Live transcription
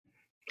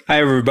Hi,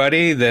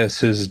 everybody.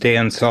 This is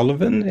Dan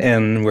Sullivan,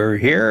 and we're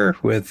here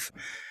with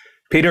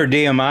Peter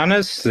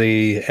Diamandis,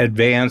 the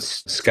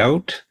advanced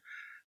scout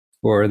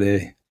for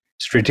the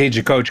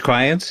strategic coach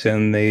clients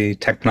in the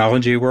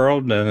technology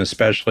world, and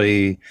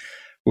especially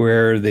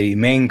where the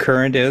main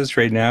current is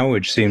right now,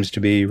 which seems to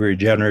be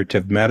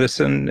regenerative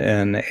medicine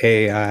and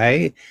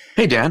AI.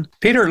 Hey, Dan.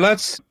 Peter,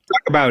 let's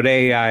talk about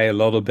AI a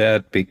little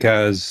bit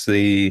because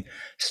the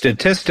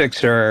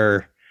statistics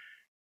are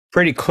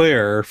pretty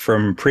clear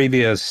from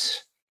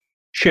previous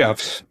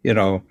shifts.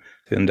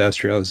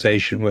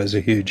 Industrialization was a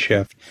huge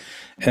shift.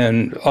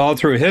 And all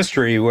through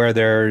history, where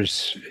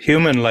there's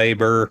human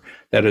labor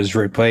that is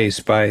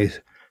replaced by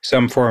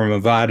some form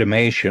of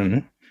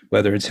automation,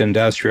 whether it's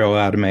industrial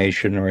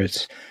automation or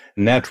it's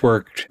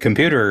networked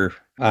computer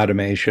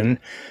automation,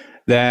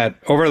 that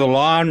over the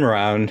long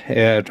run,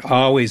 it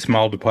always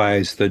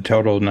multiplies the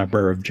total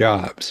number of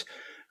jobs.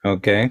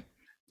 Okay.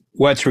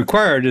 What's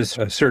required is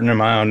a certain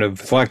amount of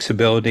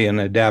flexibility and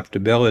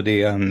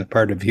adaptability on the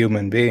part of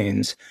human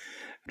beings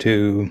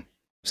to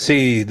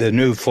see the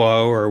new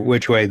flow or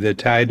which way the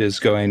tide is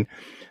going.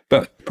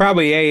 But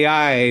probably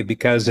AI,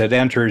 because it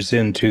enters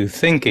into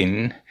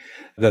thinking,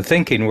 the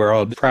thinking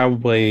world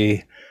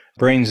probably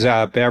brings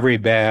up every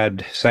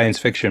bad science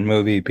fiction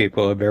movie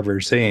people have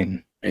ever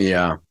seen.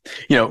 Yeah.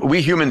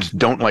 We humans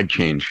don't like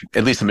change.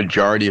 At least the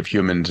majority of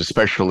humans,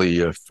 especially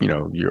if,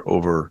 you're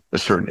over a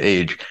certain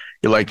age.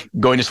 You like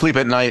going to sleep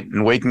at night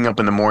and waking up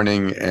in the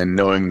morning and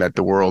knowing that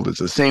the world is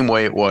the same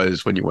way it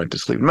was when you went to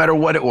sleep, no matter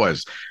what it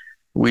was.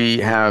 We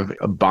have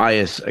a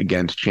bias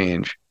against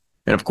change.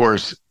 And of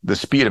course, the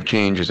speed of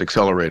change is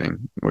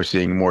accelerating. We're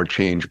seeing more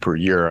change per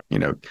year.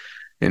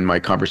 In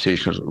my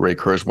conversations with Ray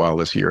Kurzweil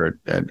this year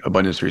at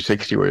Abundance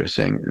 360, where he was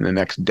saying in the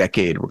next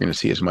decade, we're going to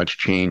see as much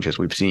change as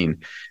we've seen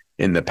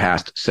in the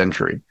past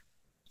century.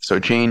 So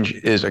change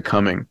is a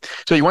coming.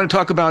 So you want to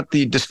talk about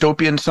the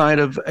dystopian side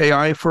of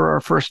AI for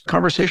our first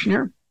conversation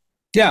here?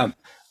 Yeah.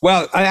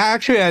 Well, I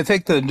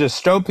think the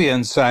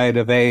dystopian side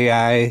of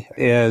AI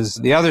is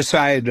the other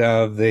side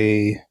of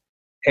the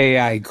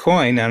AI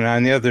coin, and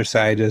on the other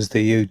side is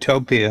the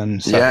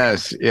utopian side.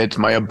 Yes, it's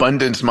my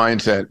abundance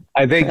mindset.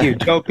 I think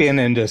utopian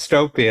and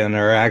dystopian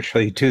are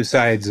actually two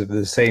sides of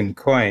the same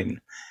coin,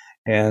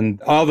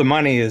 and all the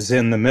money is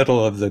in the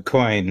middle of the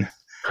coin.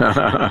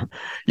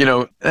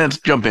 Let's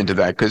jump into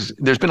that because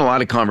there's been a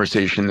lot of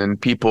conversation and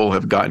people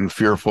have gotten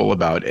fearful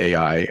about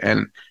AI.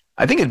 And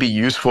I think it'd be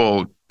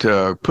useful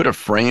to put a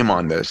frame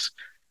on this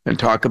and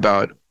talk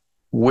about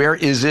where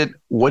is it,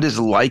 what is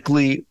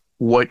likely,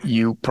 what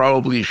you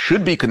probably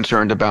should be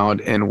concerned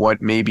about, and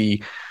what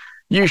maybe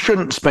you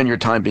shouldn't spend your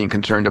time being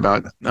concerned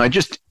about. I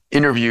just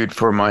interviewed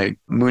for my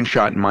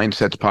Moonshot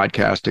Mindsets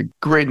podcast a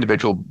great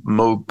individual,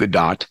 Mo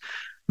Gaudat.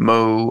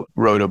 Mo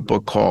wrote a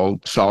book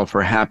called Solve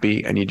for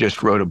Happy, and he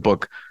just wrote a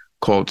book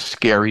called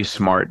Scary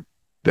Smart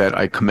that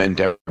I commend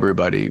to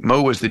everybody.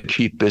 Mo was the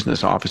chief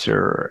business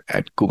officer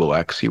at Google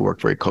X. He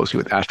worked very closely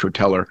with Astro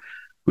Teller,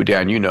 who,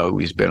 Dan,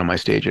 he's been on my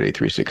stage at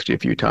A360 a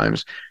few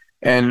times.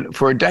 And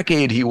for a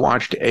decade, he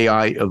watched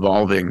AI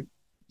evolving.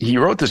 He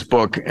wrote this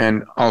book,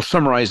 and I'll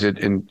summarize it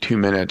in 2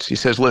 minutes. He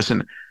says,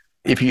 listen,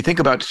 if you think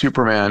about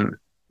Superman,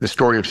 the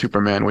story of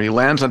Superman, when he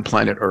lands on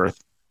planet Earth,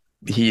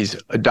 he's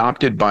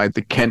adopted by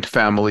the Kent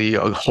family,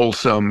 a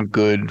wholesome,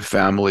 good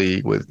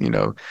family with,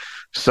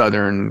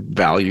 Southern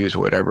values,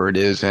 whatever it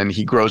is. And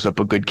he grows up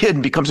a good kid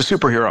and becomes a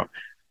superhero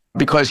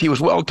because he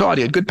was well taught.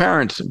 He had good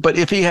parents. But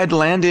if he had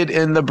landed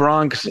in the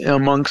Bronx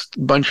amongst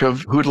a bunch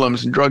of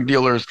hoodlums and drug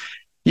dealers,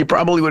 he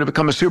probably would have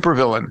become a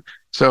supervillain.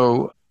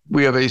 So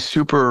we have a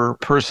super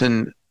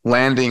person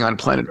landing on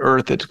planet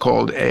Earth. It's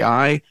called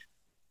AI.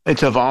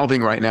 It's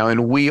evolving right now,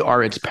 and we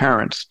are its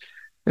parents.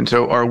 And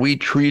so are we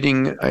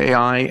treating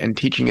AI and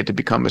teaching it to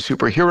become a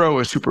superhero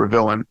or a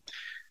supervillain?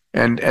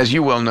 And as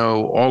you well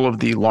know, all of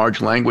the large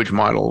language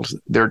models,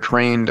 they're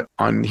trained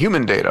on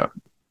human data.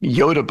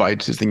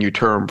 Yottabytes is the new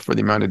term for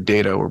the amount of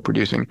data we're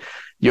producing.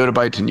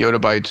 Yottabytes and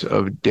yottabytes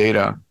of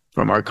data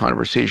from our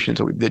conversations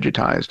that we've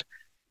digitized.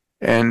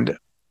 And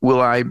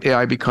will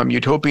AI become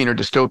utopian or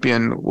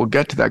dystopian? We'll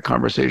get to that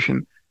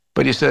conversation.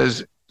 But he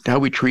says how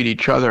we treat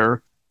each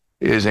other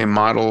is a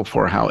model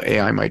for how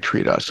AI might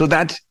treat us. So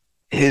that's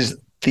his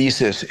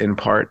thesis in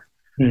part.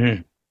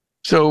 Mm-hmm.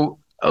 So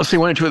I'll say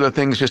one or two other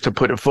things just to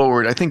put it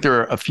forward. I think there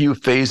are a few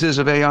phases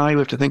of AI we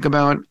have to think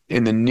about.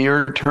 In the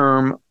near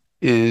term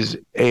is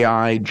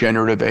AI,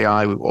 generative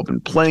AI. We've all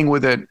been playing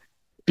with it,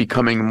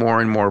 becoming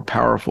more and more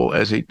powerful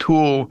as a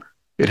tool.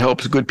 It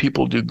helps good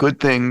people do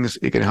good things.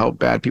 It can help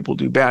bad people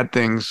do bad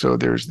things. So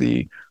there's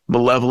the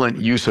malevolent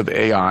use of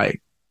AI.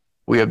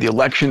 We have the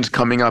elections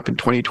coming up in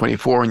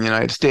 2024 in the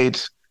United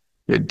States.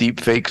 Deep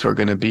fakes are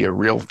going to be a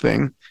real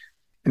thing.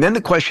 And then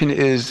the question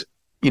is,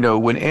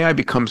 when AI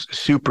becomes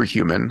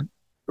superhuman,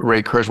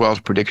 Ray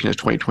Kurzweil's prediction is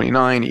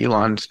 2029.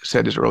 Elon's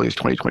said as early as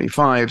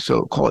 2025.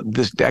 So call it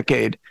this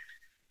decade.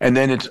 And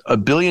then it's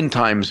 1 billion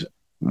times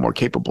more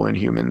capable than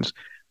humans.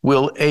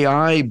 Will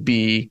AI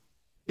be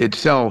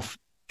itself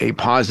a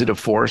positive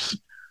force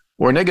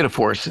or a negative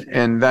force?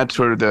 And that's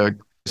sort of the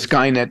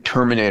Skynet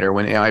Terminator,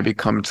 when AI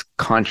becomes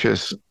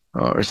conscious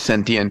or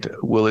sentient,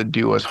 will it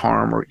do us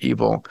harm or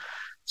evil?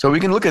 So we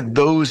can look at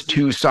those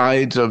two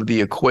sides of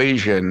the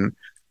equation.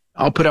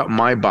 I'll put out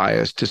my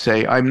bias to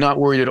say I'm not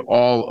worried at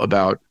all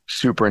about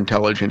super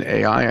intelligent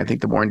AI. I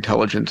think the more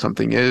intelligent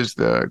something is,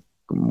 the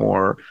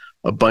more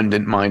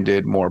abundant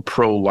minded, more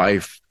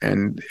pro-life,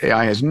 and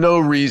AI has no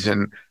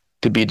reason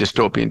to be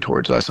dystopian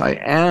towards us. I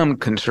am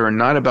concerned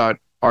not about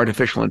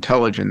artificial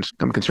intelligence.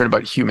 I'm concerned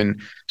about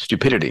human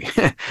stupidity.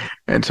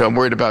 And so I'm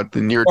worried about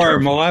the near term. Or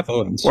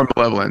malevolence. Or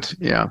malevolence,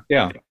 yeah.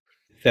 Yeah.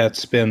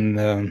 That's been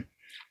the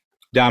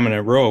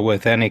dominant role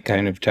with any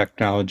kind of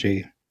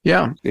technology.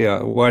 Yeah.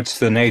 Yeah. What's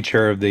the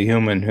nature of the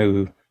human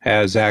who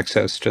has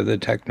access to the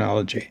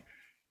technology?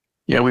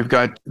 Yeah, we've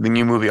got the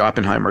new movie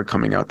Oppenheimer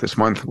coming out this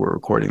month. We're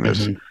recording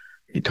this. Mm-hmm.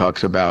 He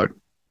talks about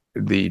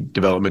the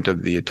development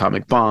of the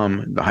atomic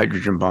bomb, the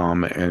hydrogen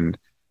bomb, and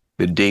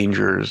the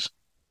dangers.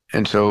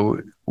 And so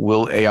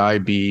will AI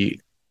be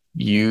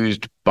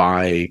used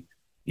by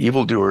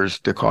evildoers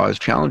to cause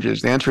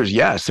challenges? The answer is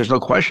yes. There's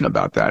no question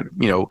about that.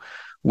 You know,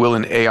 will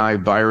an AI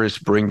virus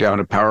bring down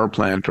a power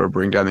plant or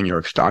bring down the New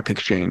York Stock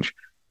Exchange?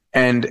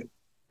 And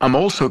I'm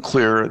also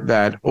clear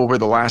that over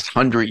the last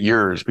 100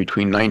 years,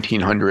 between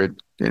 1900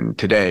 and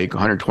today,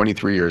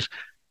 123 years,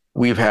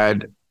 we've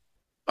had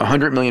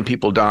 100 million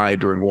people die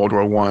during World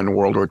War I,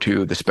 World War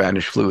II, the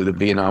Spanish flu, the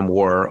Vietnam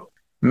War.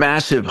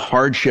 Massive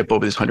hardship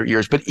over this 100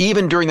 years. But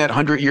even during that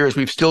 100 years,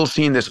 we've still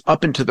seen this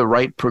up and to the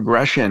right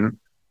progression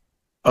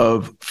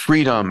of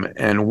freedom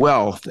and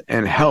wealth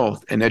and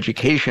health and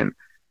education.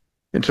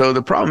 And so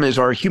the problem is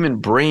our human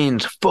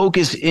brains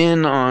focus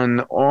in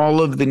on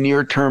all of the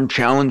near-term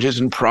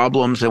challenges and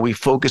problems, and we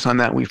focus on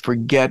that. We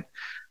forget,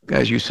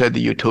 as you said,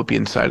 the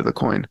utopian side of the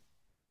coin.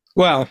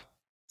 Well,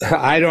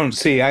 I don't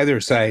see either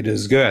side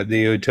as good, the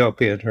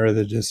utopian or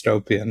the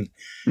dystopian.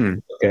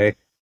 Okay.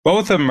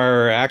 Both of them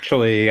are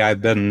actually,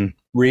 I've been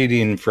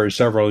reading for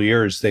several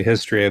years the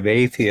history of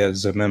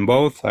atheism, and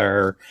both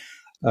are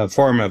a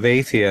form of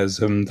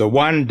atheism. The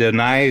one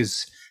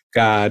denies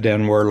God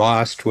and we're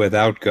lost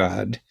without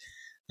God.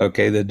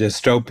 Okay, the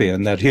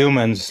dystopian, that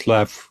humans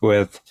left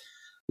with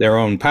their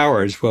own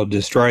powers will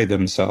destroy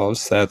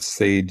themselves. That's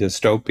the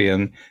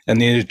dystopian.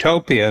 And the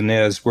utopian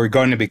is we're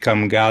going to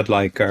become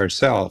godlike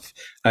ourselves.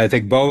 I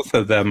think both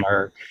of them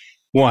are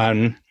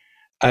one.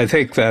 I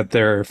think that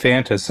they're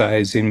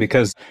fantasizing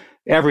because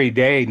every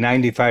day,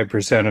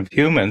 95% of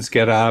humans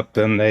get up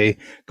and they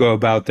go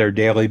about their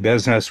daily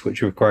business,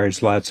 which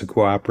requires lots of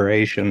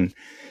cooperation.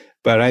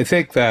 But I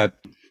think that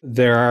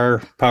there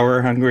are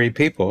power-hungry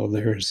people.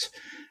 There's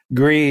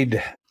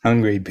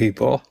greed-hungry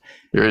people.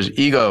 There's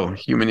ego,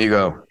 human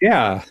ego.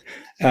 Yeah.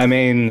 I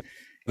mean,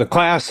 the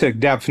classic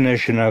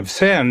definition of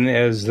sin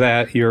is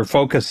that you're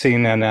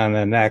focusing on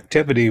an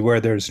activity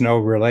where there's no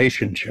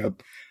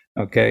relationship.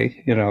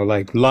 Okay, you know,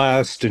 like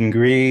lust and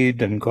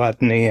greed and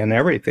gluttony and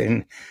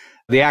everything.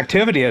 The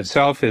activity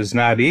itself is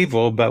not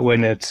evil, but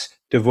when it's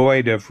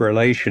devoid of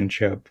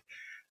relationship,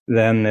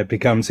 then it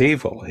becomes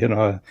evil. You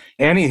know,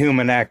 any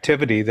human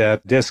activity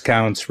that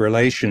discounts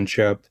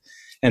relationship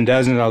and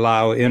doesn't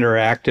allow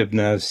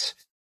interactiveness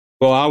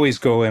will always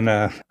go in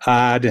a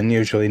odd and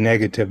usually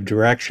negative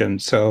direction.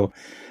 So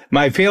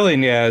my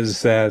feeling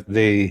is that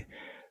the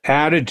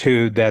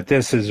attitude that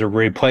this is a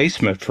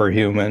replacement for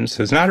humans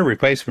is not a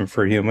replacement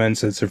for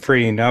humans, it's a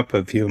freeing up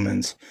of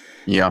humans.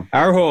 Yeah.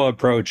 Our whole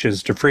approach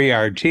is to free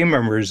our team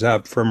members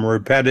up from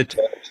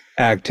repetitive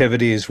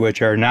activities which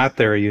are not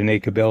their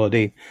unique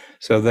ability,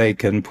 so they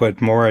can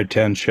put more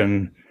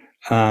attention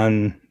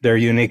on their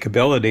unique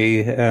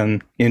ability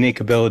and unique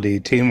ability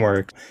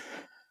teamwork.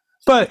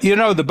 But, you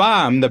know, the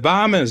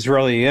bomb is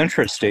really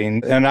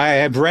interesting. And I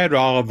have read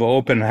all of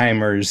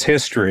Oppenheimer's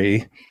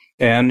history.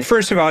 And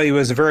first of all, he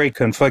was a very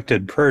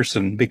conflicted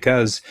person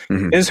because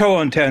his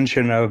whole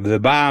intention of the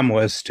bomb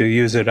was to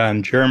use it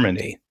on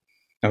Germany.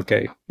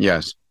 Okay.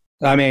 Yes.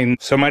 I mean,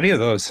 so many of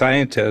those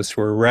scientists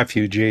were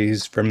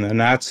refugees from the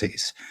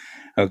Nazis.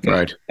 Okay.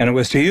 Right. And it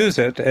was to use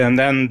it. And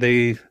then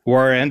the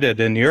war ended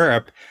in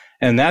Europe.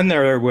 And then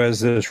there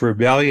was this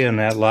rebellion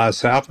at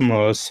Los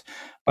Alamos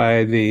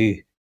by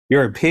the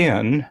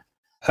European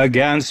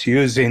against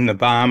using the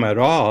bomb at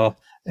all.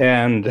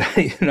 And,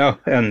 you know,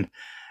 and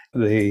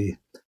the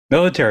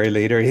military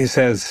leader, he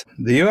says,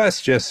 the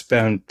U.S. just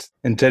spent,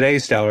 in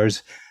today's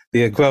dollars,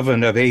 the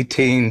equivalent of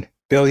 $18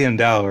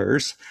 billion.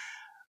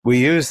 We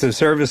use the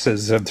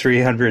services of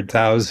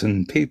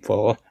 300,000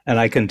 people. And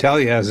I can tell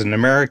you as an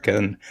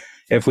American,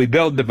 if we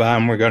build the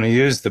bomb, we're going to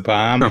use the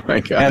bomb. Oh my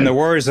God. And the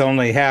war is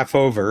only half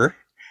over.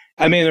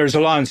 I mean, there's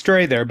a long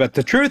story there, but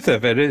the truth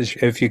of it is,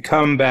 if you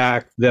come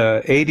back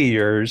the 80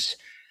 years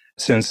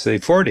since the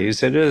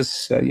 40s, it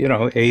is,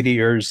 80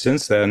 years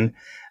since then,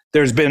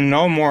 there's been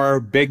no more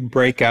big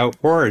breakout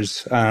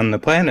wars on the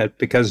planet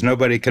because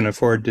nobody can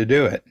afford to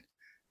do it.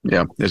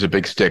 Yeah, there's a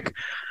big stick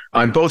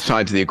on both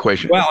sides of the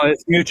equation. Well,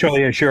 it's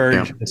mutually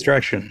assured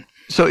destruction.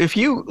 So if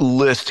you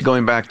list,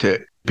 going back to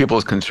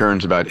people's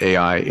concerns about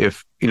AI,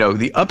 if,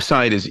 the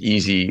upside is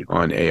easy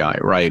on AI,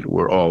 right?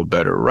 We're all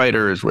better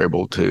writers. We're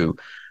able to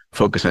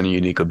focus on a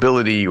unique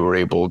ability. You were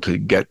able to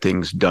get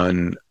things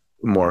done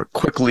more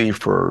quickly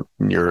for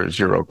near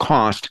zero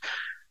cost.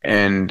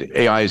 And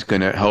AI is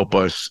going to help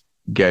us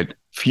get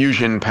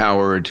fusion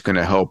power. It's going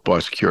to help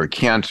us cure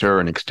cancer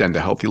and extend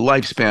a healthy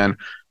lifespan.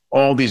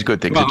 All these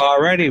good things. Well,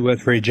 already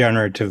with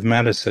regenerative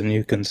medicine,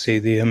 you can see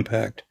the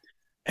impact.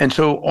 And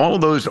so all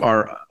of those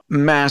are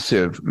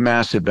massive,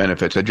 massive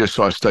benefits. I just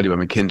saw a study by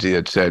McKinsey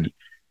that said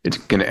it's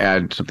going to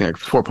add something like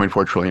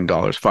 $4.4 trillion,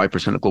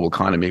 5% of global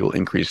economy will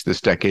increase this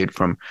decade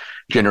from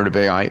generative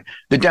AI.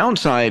 The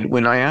downside,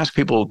 when I ask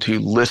people to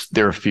list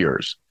their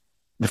fears,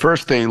 the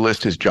first they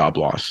list is job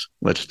loss.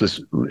 Let's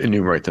just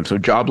enumerate them. So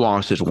job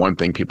loss is one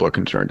thing people are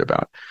concerned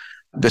about.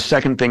 The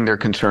second thing they're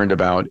concerned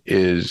about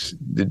is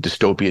the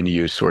dystopian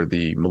use or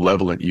the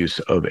malevolent use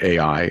of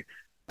AI,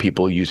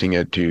 people using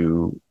it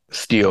to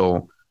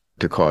steal,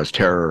 to cause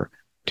terror,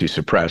 to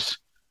suppress.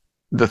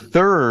 The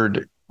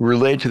third,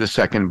 related to the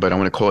second, but I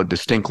want to call it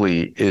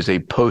distinctly, is a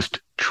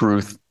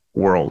post-truth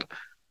world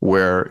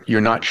where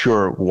you're not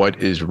sure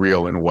what is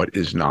real and what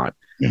is not.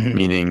 Mm-hmm.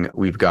 Meaning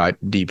we've got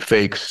deep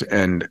fakes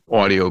and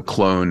audio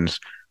clones.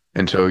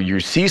 And so you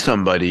see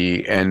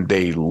somebody and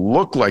they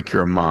look like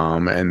your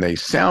mom and they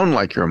sound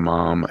like your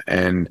mom,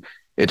 and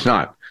it's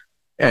not.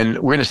 And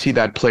we're going to see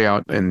that play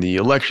out in the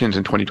elections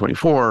in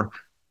 2024.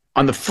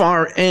 On the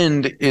far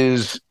end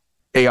is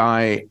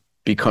AI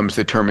becomes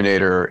the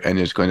Terminator and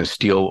is going to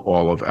steal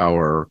all of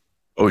our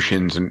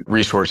oceans and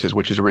resources,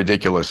 which is a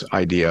ridiculous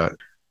idea.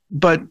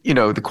 But,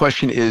 the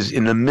question is,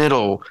 in the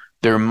middle,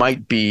 there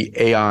might be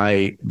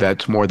AI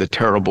that's more the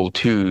terrible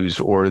twos,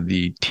 or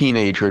the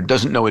teenager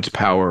doesn't know its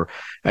power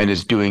and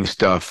is doing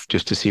stuff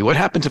just to see what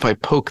happens if I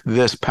poke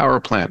this power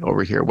plant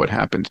over here, what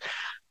happens?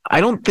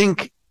 I don't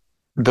think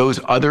those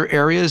other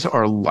areas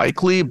are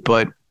likely,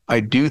 but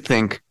I do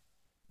think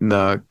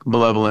the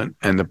malevolent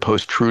and the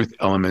post-truth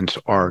elements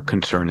are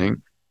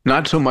concerning.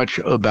 Not so much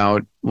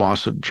about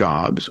loss of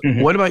jobs.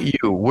 Mm-hmm. What about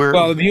you?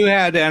 Well, have you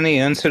had any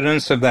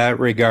incidents of that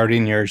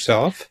regarding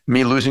yourself?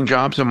 Me losing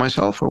jobs of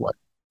myself or what?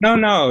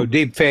 No,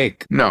 deep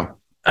fake. No,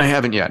 I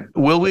haven't yet.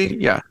 Will we?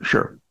 Yeah,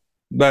 sure.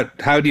 But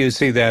how do you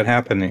see that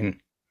happening?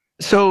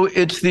 So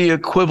it's the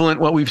equivalent.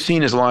 What we've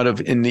seen is a lot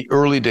of, in the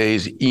early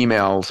days,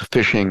 emails,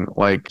 phishing,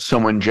 like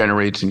someone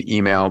generates an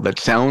email that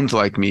sounds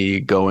like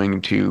me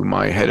going to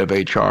my head of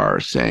HR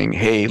saying,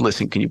 hey,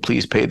 listen, can you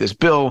please pay this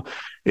bill?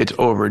 It's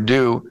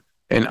overdue.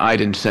 And I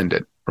didn't send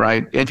it,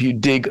 right? If you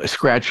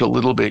scratch a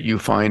little bit, you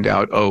find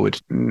out, oh,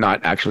 it's not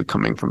actually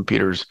coming from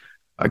Peter's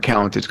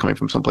account, it's coming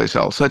from someplace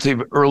else. So that's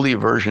an early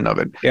version of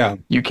it. Yeah.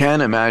 You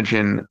can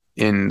imagine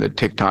in the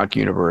TikTok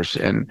universe,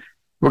 and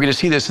we're going to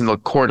see this in the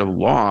court of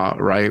law,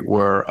 right,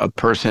 where a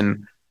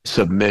person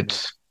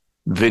submits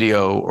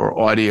video or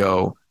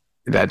audio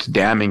that's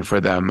damning for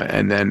them,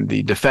 and then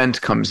the defense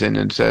comes in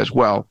and says,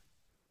 well,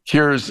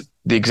 here's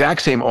the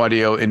exact same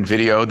audio and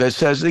video that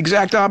says the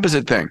exact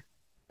opposite thing,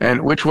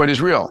 and which one is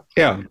real?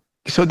 Yeah.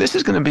 So this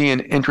is going to be an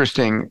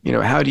interesting,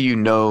 how do you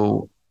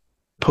know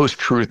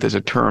post-truth is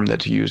a term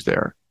that's used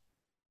there?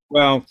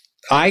 Well,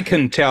 I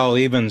can tell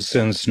even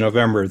since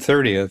November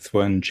 30th,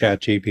 when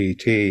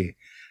ChatGPT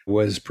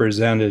was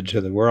presented to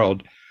the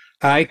world,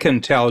 I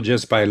can tell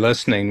just by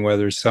listening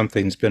whether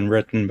something's been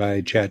written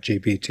by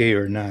ChatGPT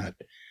or not.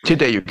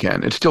 Today you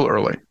can. It's still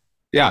early.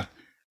 Yeah,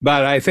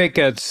 but I think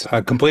it's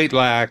a complete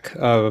lack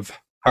of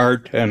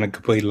heart and a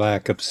complete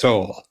lack of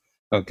soul,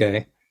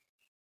 okay?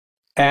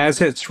 As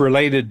it's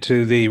related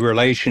to the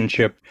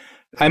relationship,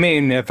 I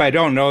mean, if I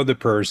don't know the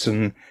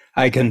person,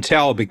 I can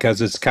tell because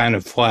it's kind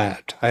of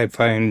flat. I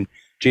find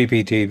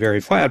GPT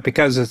very flat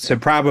because it's a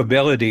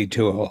probability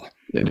tool.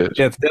 It is.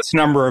 If this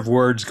number of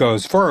words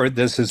goes forward,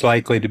 this is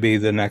likely to be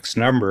the next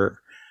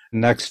number,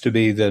 next to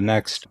be the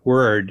next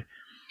word.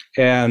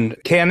 And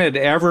can it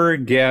ever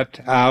get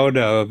out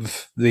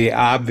of the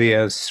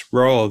obvious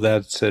role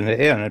that's in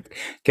it?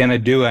 Can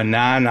it do a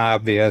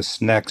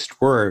non-obvious next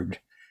word?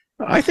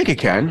 I think it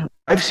can.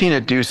 I've seen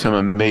it do some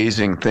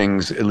amazing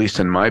things, at least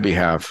on my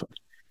behalf.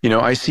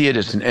 I see it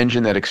as an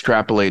engine that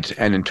extrapolates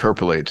and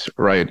interpolates,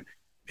 right?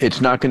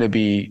 It's not going to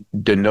be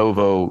de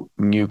novo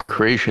new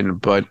creation,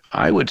 but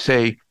I would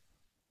say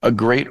a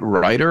great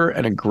writer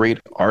and a great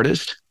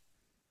artist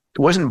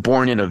wasn't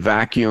born in a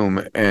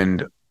vacuum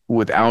and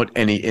without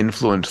any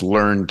influence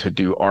learned to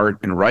do art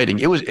and writing.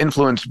 It was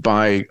influenced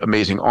by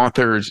amazing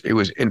authors. It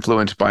was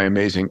influenced by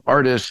amazing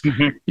artists.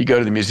 Mm-hmm. You go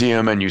to the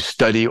museum and you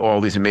study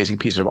all these amazing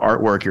pieces of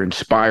artwork. You're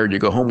inspired. You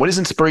go home. What does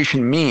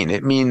inspiration mean?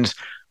 It means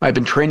I've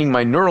been training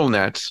my neural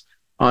nets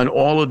on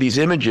all of these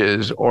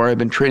images, or I've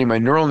been training my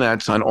neural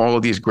nets on all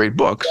of these great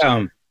books.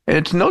 And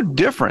it's no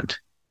different.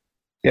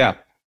 Yeah.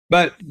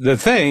 But the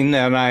thing,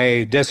 and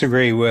I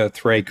disagree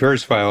with Ray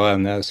Kurzweil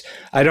on this,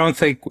 I don't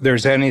think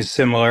there's any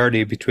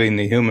similarity between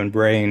the human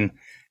brain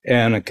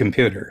and a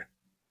computer.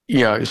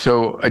 Yeah,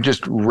 so I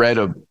just read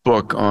a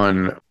book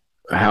on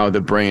how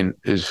the brain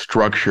is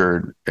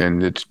structured,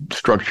 and it's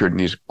structured in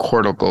these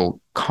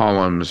cortical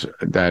columns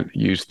that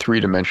use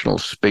three-dimensional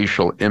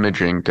spatial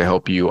imaging to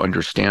help you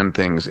understand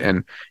things,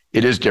 and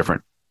it is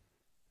different.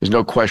 There's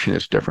no question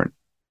it's different.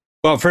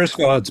 Well, first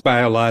of all, it's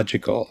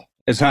biological.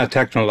 It's not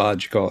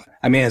technological.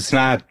 I mean, it's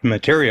not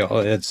material.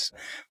 It's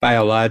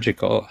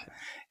biological,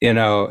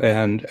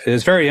 and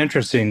it's very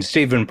interesting.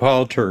 Stephen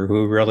Palter,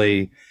 who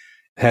really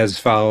has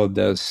followed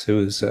this,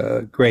 who's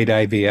a great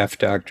IVF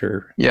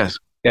doctor. Yes.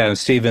 Yeah,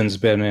 Stephen's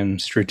been in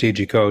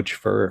Strategic Coach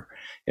for,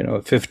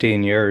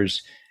 15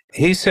 years.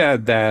 He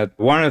said that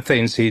one of the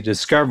things he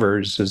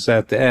discovers is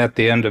that at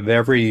the end of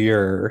every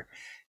year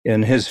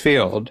in his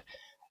field,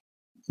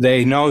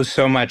 they know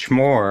so much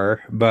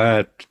more,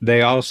 but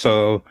they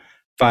also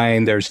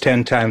find there's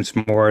 10 times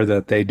more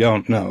that they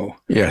don't know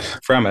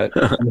from it.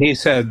 And he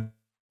said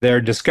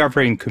they're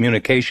discovering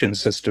communication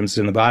systems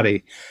in the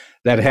body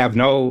that have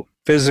no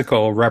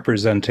physical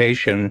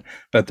representation,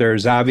 but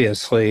there's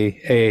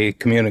obviously a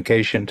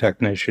communication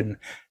technician,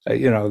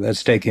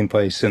 that's taking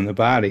place in the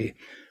body.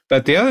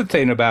 But the other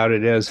thing about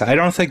it is, I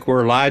don't think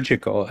we're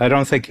logical. I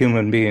don't think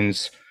human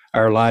beings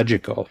are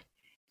logical.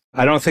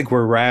 I don't think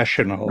we're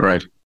rational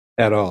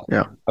at all.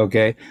 Yeah.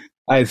 Okay.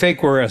 I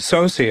think we're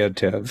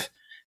associative.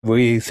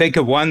 We think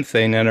of one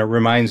thing and it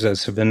reminds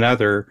us of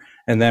another,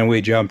 and then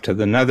we jump to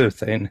another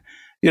thing.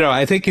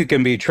 I think you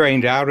can be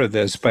trained out of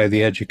this by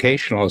the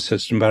educational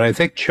system, but I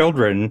think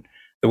the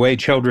way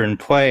children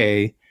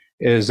play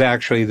is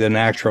actually the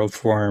natural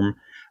form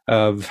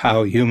of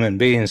how human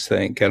beings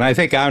think. And I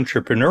think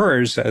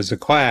entrepreneurs as a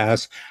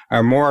class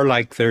are more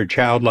like their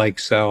childlike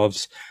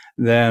selves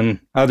than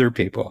other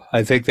people.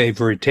 I think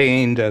they've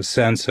retained a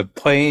sense of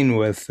playing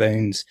with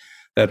things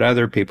that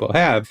other people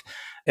have.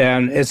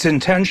 And it's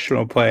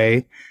intentional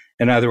play.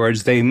 In other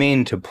words, they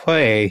mean to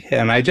play.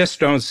 And I just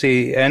don't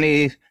see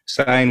any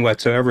sign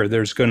whatsoever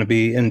there's going to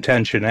be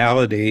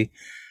intentionality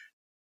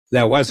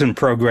that wasn't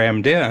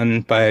programmed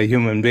in by a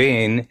human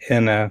being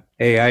in an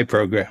AI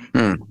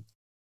program.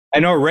 I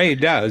know Ray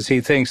does.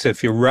 He thinks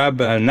if you rub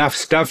enough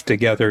stuff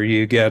together,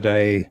 you get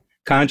a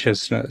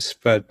consciousness.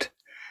 But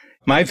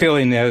my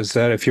feeling is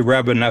that if you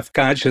rub enough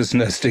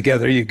consciousness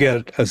together, you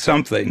get a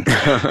something.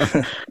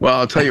 Well,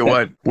 I'll tell you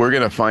what, we're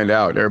going to find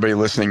out. Everybody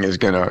listening is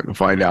going to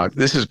find out.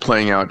 This is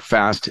playing out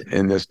fast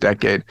in this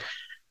decade.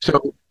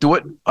 So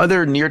what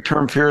other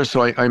near-term fears?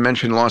 So I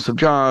mentioned loss of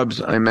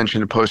jobs. I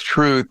mentioned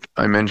post-truth.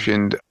 I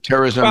mentioned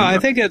terrorism. Well, I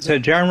think it's a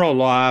general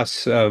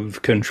loss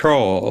of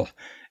control.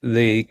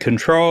 The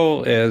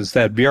control is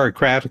that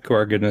bureaucratic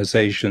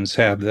organizations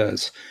have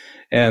this,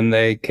 and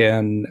they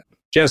can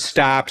just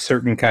stop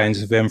certain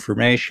kinds of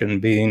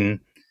information being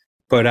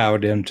put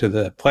out into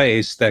the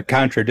place that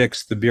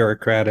contradicts the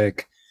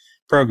bureaucratic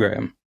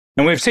program.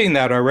 And we've seen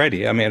that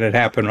already. I mean, it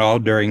happened all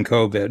during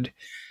COVID,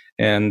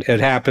 and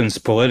it happens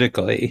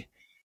politically.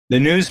 The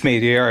news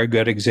media are a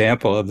good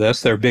example of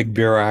this. They're big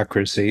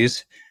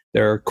bureaucracies.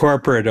 They're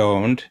corporate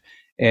owned,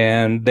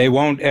 and they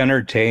won't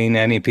entertain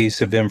any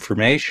piece of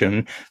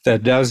information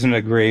that doesn't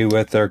agree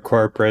with their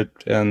corporate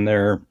and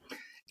their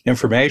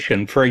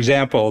information. For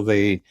example,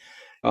 the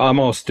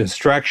almost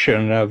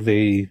destruction of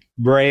the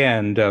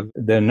brand of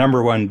the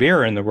number one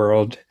beer in the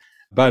world,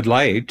 Bud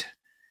Light,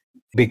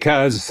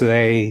 because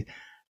they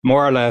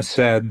more or less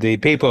said the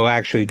people who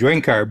actually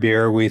drink our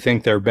beer, we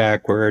think they're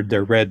backward,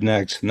 they're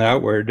rednecks and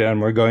outward, and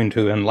we're going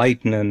to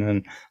enlighten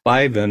and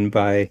enliven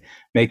by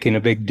making a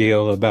big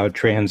deal about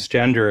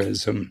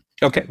transgenderism.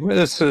 Okay, well,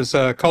 this is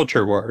a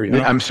culture war.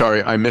 I'm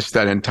sorry, I missed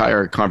that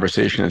entire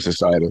conversation in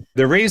society.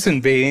 The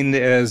reason being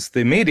is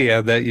the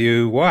media that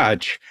you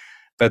watch.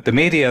 But the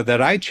media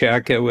that I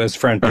check, it was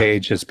front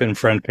page. It's been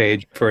front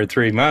page for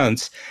 3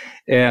 months.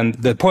 And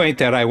the point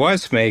that I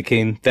was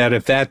making, that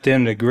if that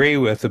didn't agree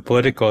with the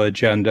political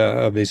agenda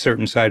of a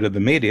certain side of the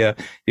media,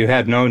 you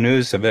had no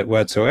news of it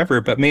whatsoever.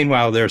 But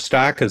meanwhile, their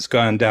stock has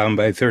gone down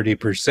by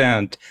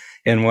 30%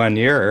 in 1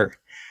 year.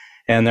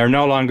 And they're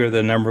no longer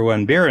the number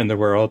one beer in the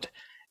world.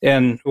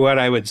 And what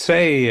I would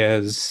say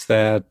is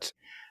that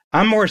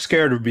I'm more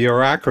scared of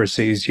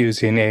bureaucracies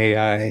using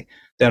AI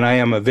than I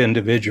am of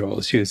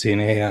individuals using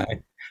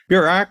AI.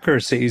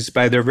 Bureaucracies,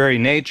 by their very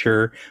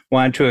nature,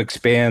 want to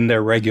expand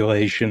their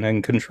regulation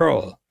and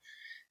control.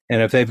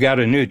 And if they've got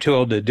a new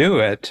tool to do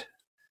it,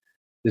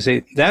 you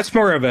see, that's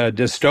more of a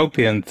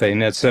dystopian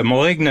thing. It's a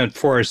malignant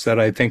force that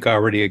I think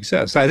already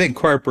exists. I think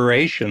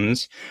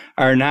corporations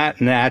are not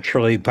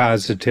naturally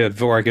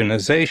positive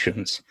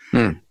organizations,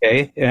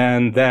 okay?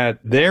 And that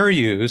their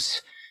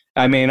use,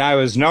 I mean, I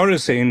was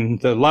noticing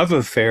the love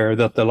affair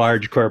that the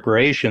large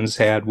corporations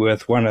had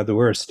with one of the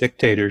worst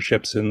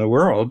dictatorships in the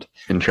world.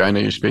 In China,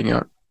 you're speaking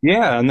of?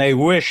 Yeah, and they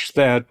wish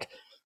that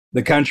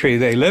the country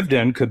they lived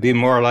in could be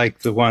more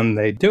like the one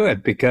they do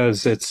it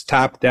because it's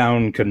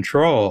top-down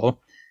control.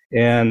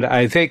 And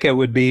I think it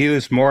would be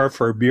used more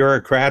for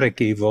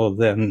bureaucratic evil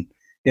than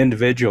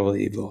individual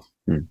evil.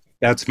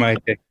 That's my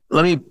take.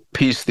 Let me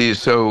piece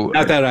these. So,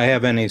 not that I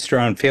have any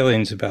strong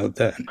feelings about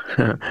that.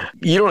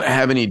 You don't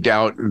have any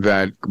doubt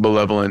that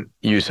malevolent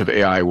use of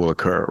AI will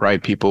occur,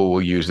 right? People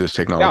will use this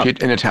technology,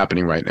 and it's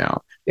happening right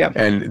now. Yeah.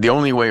 And the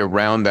only way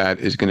around that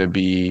is going to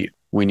be,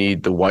 we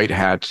need the white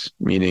hats,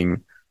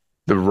 meaning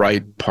the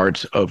right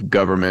parts of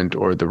government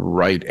or the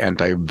right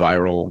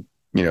antiviral,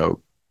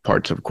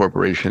 parts of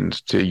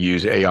corporations to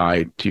use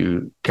AI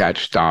to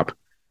catch, stop,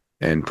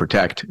 and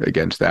protect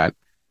against that.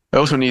 I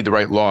also need the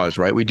right laws,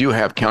 right? We do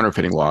have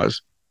counterfeiting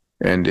laws.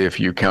 And if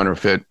you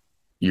counterfeit,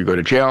 you go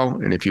to jail.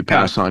 And if you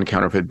pass on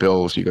counterfeit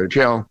bills, you go to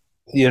jail.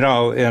 You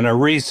know, in a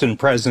recent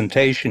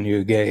presentation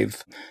you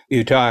gave,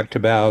 you talked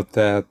about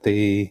that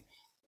the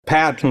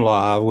patent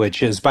law,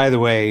 which is, by the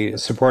way,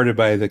 supported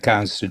by the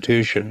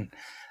Constitution,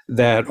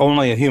 that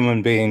only a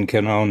human being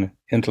can own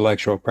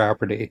intellectual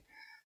property,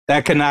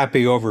 that cannot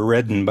be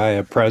overridden by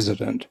a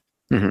president.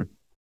 Mm-hmm.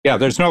 Yeah,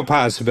 there's no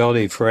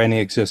possibility for any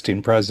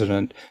existing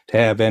president to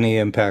have any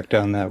impact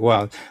on that.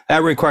 Well,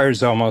 that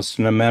requires almost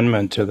an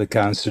amendment to the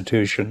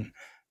Constitution.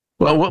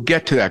 Well, we'll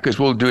get to that because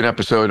we'll do an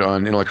episode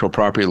on intellectual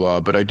property law.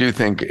 But I do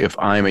think if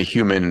I'm a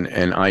human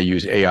and I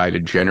use AI to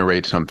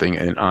generate something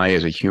and I,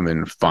 as a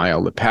human,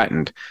 file the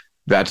patent,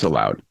 that's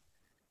allowed.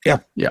 Yeah.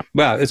 Yeah.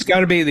 Well, it's got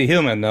to be the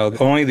human, though.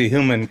 Only the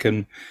human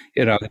can,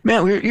 you know.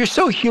 Man, you're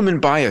so human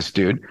biased,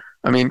 dude.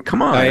 I mean,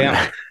 come on. I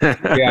am.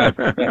 Yeah.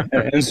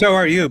 And so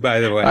are you,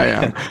 by the way.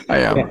 I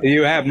am.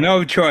 You have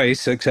no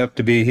choice except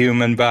to be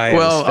human biased.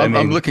 Well, I'm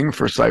looking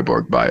for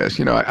cyborg bias.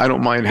 You know, I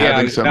don't mind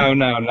having some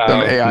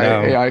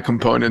AI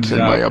components in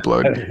my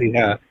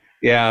upload.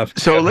 Yeah.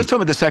 So let's talk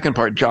about the second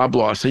part, job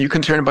loss. Are you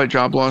concerned about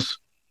job loss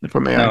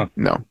from AI?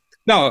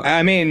 No,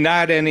 I mean,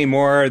 not any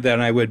more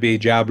than I would be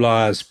job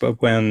loss, but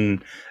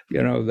when,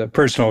 you know, the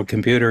personal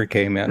computer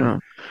came in.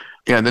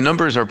 Yeah, the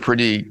numbers are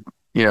pretty.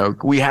 You know,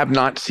 we have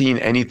not seen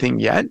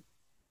anything yet,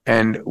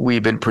 and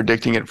we've been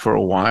predicting it for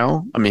a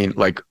while. I mean,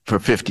 like for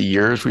 50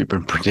 years, we've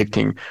been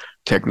predicting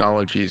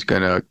technology is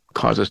going to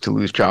cause us to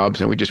lose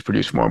jobs, and we just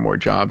produce more and more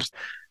jobs.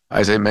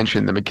 As I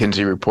mentioned, the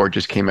McKinsey report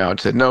just came out and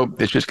said, no,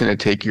 it's just going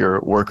to take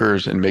your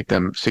workers and make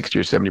them 60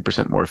 or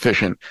 70% more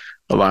efficient,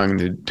 allowing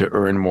them to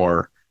earn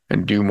more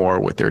and do more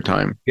with their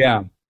time.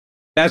 Yeah,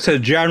 that's a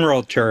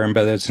general term,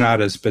 but it's not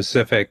a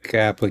specific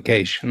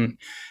application.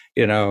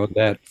 You know,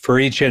 that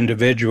for each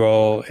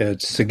individual,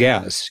 it's a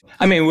guess.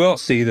 I mean, we'll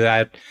see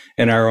that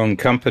in our own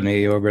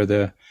company over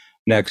the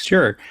next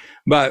year.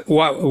 But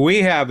what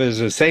we have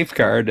is a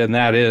safeguard, and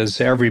that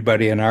is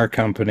everybody in our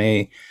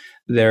company,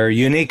 their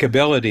unique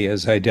ability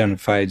is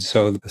identified.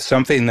 So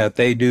something that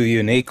they do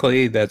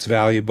uniquely that's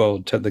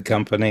valuable to the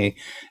company,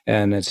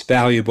 and it's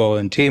valuable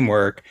in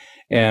teamwork.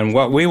 And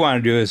what we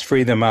want to do is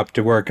free them up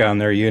to work on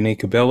their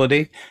unique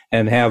ability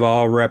and have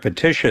all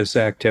repetitious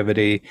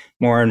activity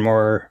more and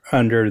more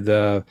under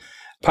the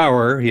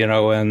power, you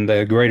know, and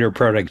the greater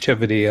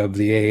productivity of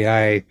the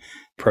AI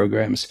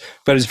programs.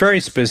 But it's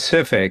very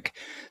specific.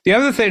 The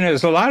other thing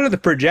is a lot of the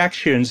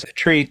projections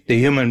treat the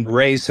human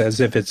race as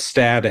if it's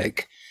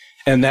static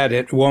and that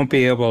it won't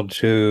be able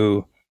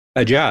to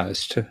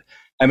adjust.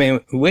 I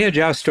mean, we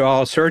adjust to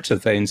all sorts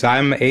of things.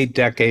 I'm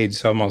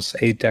almost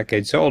 8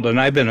 decades old,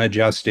 and I've been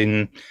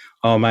adjusting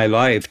all my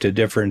life to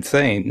different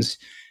things.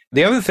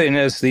 The other thing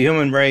is the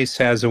human race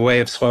has a way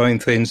of slowing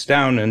things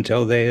down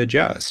until they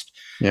adjust.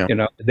 Yeah. You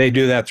know, they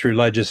do that through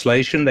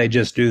legislation. They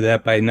just do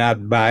that by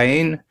not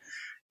buying.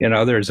 You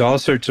know, there's all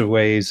sorts of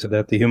ways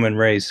that the human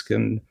race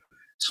can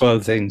slow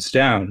things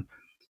down.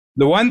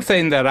 The one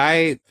thing that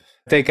I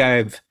think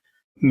I've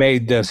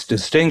made this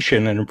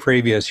distinction in a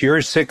previous year,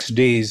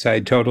 6Ds I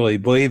totally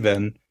believe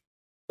in,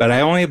 but I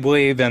only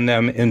believe in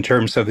them in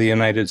terms of the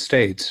United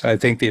States. I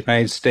think the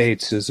United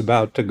States is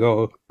about to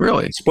go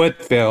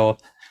Splitville.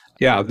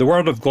 Yeah, the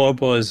world of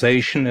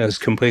globalization is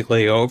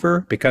completely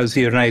over because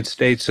the United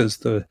States is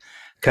the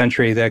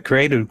country that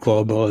created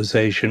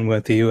globalization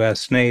with the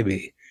U.S.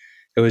 Navy.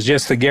 It was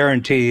just the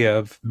guarantee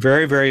of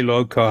very, very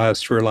low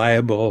cost,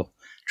 reliable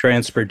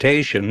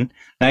transportation.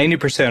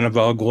 90% of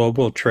all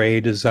global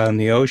trade is on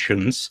the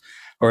oceans,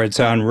 or it's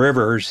on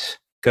rivers,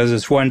 because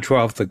it's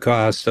 1/12 the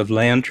cost of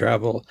land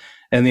travel.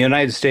 And the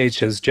United States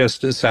has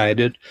just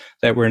decided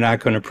that we're not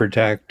going to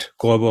protect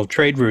global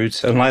trade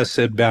routes unless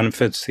it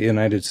benefits the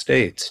United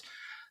States.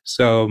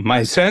 So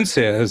my sense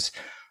is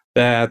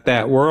that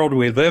that world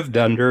we lived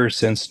under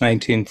since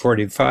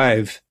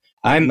 1945,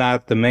 I'm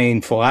not the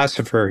main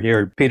philosopher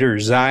here. Peter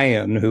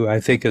Zeihan, who I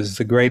think is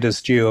the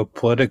greatest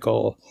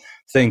geopolitical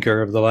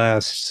thinker of the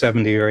last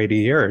 70 or 80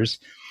 years.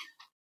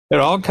 It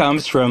all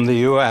comes from the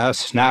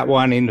U.S. not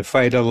wanting to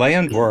fight a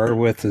land war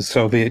with the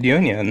Soviet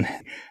Union.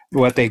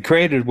 What they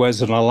created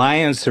was an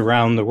alliance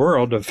around the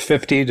world of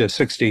 50 to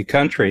 60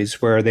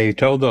 countries where they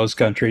told those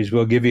countries,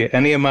 we'll give you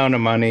any amount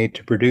of money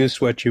to produce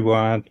what you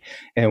want,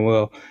 and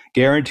we'll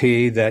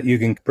guarantee that you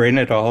can bring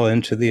it all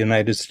into the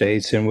United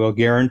States, and we'll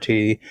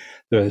guarantee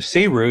the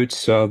sea routes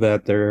so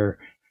that they're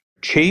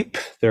cheap,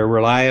 they're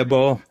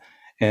reliable,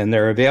 and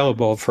they're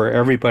available for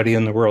everybody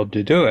in the world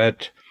to do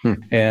it.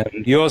 And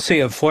you'll see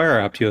a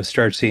flare-up. You'll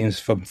start seeing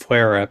some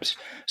flare-ups.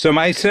 So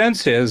my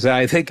sense is,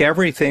 I think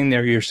everything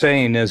that you're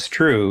saying is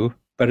true,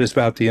 but it's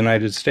about the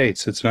United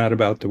States. It's not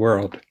about the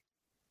world.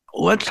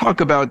 Let's talk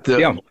about the...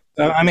 Yeah,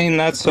 I mean,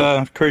 that's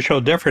a crucial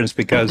difference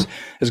because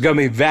there's going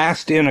to be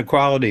vast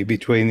inequality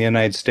between the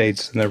United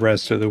States and the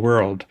rest of the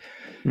world.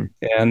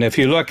 And if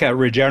you look at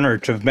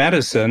regenerative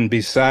medicine,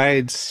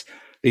 besides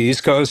the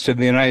East Coast of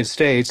the United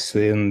States,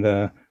 in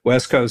the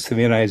West Coast of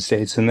the United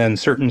States, and then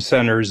certain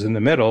centers in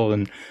the middle,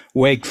 and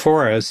Wake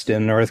Forest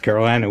in North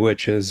Carolina,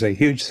 which is a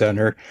huge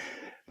center,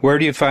 where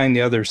do you find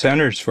the other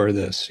centers for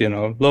this? You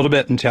know, a little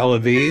bit in Tel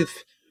Aviv,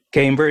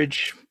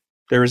 Cambridge.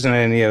 There isn't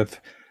any of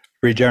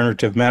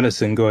regenerative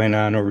medicine going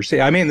on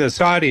overseas. I mean, the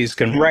Saudis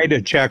can write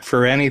a check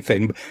for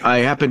anything. I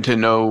happen to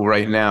know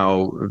right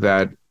now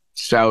that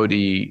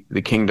Saudi,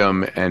 the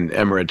kingdom, and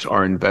Emirates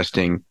are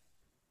investing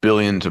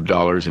billions of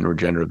dollars in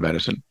regenerative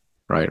medicine,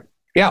 right?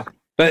 Yeah,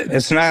 but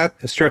it's not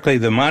strictly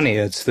the money,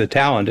 it's the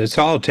talent. It's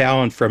all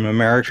talent from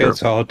America. Sure.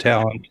 It's all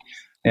talent.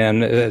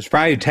 And it's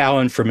probably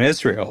talent from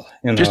Israel.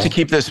 You know? Just to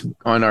keep this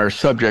on our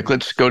subject,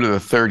 let's go to the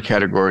third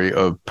category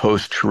of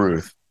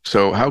post-truth.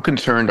 So how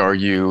concerned are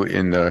you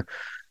in the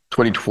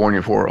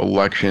 2024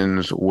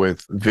 elections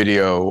with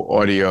video,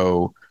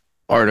 audio,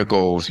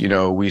 articles? You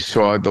know, we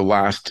saw the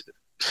last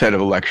set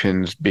of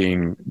elections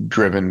being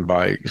driven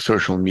by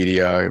social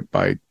media,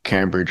 by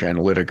Cambridge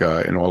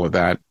Analytica and all of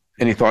that.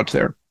 Any thoughts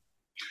there?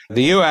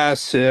 The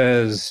U.S.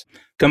 is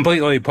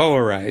completely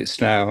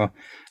polarized now.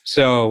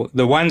 So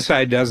the one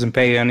side doesn't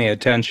pay any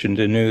attention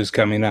to news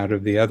coming out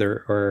of the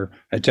other or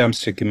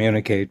attempts to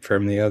communicate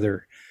from the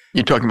other.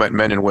 You're talking about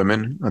men and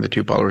women on the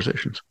two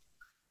polarizations?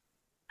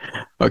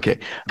 Okay,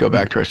 go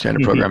back to our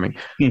standard programming.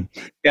 Yeah,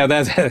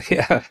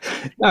 yeah.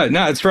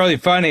 No, it's really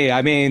funny.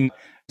 I mean,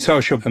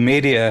 social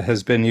media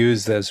has been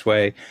used this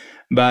way,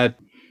 but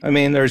I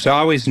mean, there's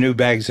always new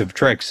bags of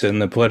tricks in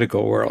the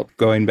political world,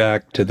 going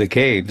back to the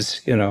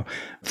caves, you know.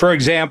 For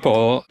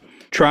example,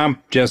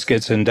 Trump just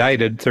gets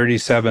indicted,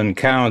 37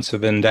 counts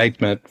of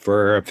indictment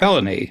for a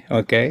felony,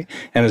 okay?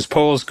 And his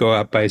polls go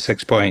up by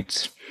 6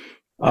 points.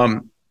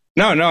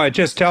 No, it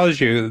just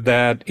tells you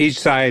that each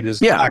side is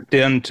locked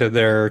into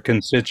their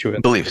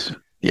constituent beliefs.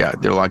 Yeah,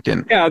 they're locked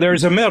in. Yeah,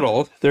 there's a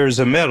middle.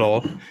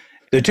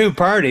 The two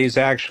parties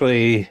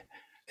actually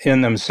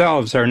in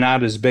themselves are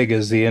not as big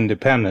as the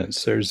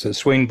independents. There's a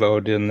swing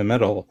vote in the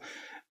middle.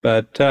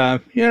 But,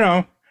 you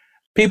know,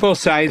 people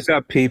size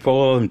up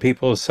people and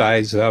people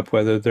size up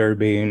whether they're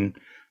being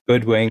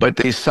hoodwinked. But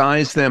they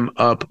size them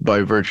up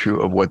by virtue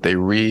of what they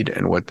read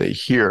and what they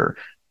hear.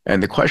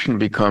 And the question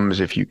becomes,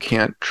 if you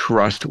can't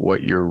trust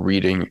what you're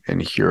reading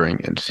and hearing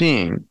and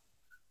seeing,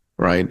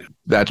 right,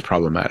 that's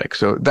problematic.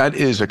 So that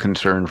is a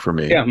concern for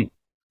me.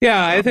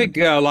 Yeah, I think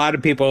a lot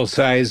of people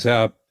size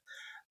up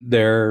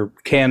their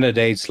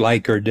candidates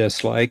like or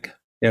dislike.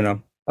 You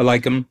know, I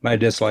like them, I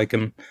dislike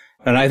them.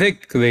 And I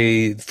think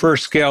the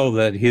first skill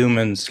that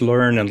humans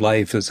learn in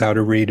life is how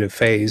to read a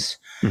face.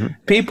 Mm-hmm.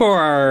 People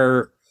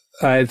are,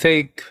 I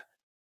think,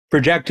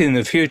 projecting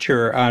the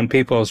future on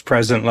people's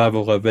present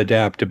level of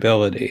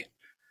adaptability.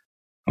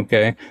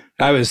 Okay.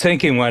 I was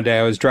thinking one day,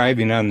 I was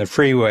driving on the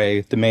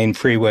freeway, the main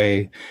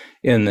freeway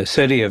in the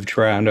city of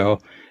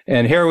Toronto,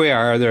 and here we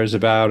are, there's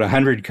about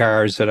 100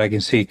 cars that I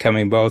can see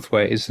coming both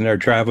ways, and they're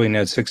traveling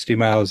at 60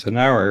 miles an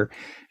hour.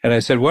 And I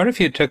said, what if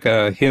you took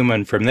a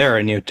human from there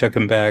and you took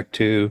him back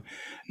to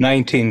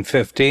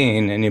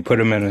 1915 and you put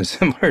him in a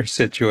similar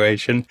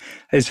situation?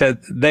 I said,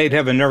 they'd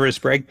have a nervous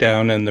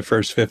breakdown in the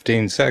first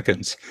 15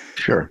 seconds.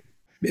 Sure.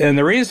 And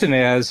the reason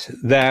is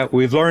that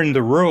we've learned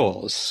the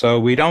rules. So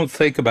we don't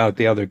think about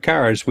the other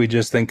cars, we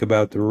just think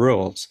about the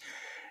rules.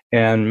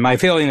 And my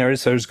feeling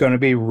is there's going to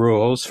be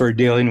rules for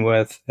dealing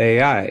with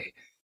AI.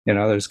 You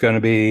know, there's going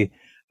to be,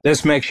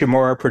 this makes you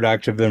more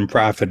productive in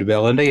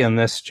profitability, and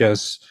this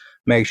just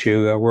makes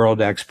you a world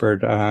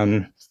expert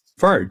on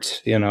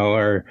farts, you know,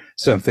 or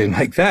something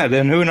like that.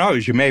 And who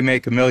knows, you may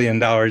make $1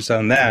 million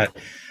on that.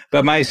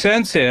 But my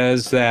sense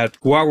is that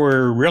what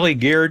we're really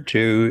geared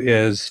to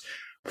is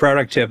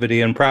productivity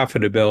and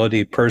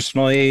profitability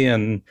personally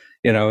and,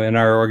 you know, in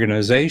our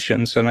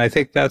organizations. And I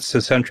think that's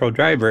the central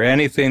driver.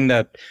 Anything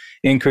that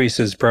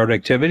increases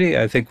productivity,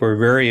 I think we're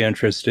very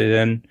interested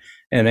in.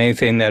 And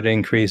anything that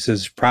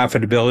increases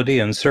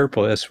profitability and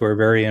surplus, we're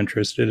very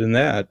interested in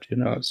that, you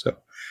know, so.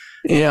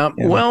 Yeah,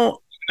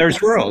 well,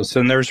 there's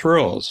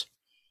rules.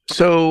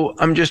 So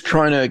I'm just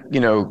trying to, you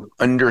know,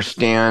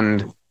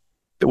 understand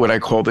what I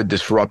call the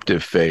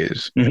disruptive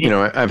phase. Mm-hmm. You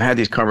know, I've had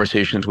these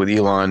conversations with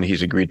Elon.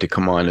 He's agreed to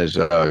come on as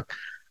a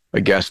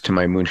guest to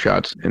my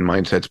Moonshots and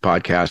Mindsets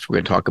podcast. We're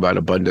going to talk about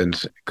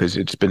abundance because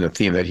it's been a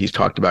theme that he's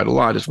talked about a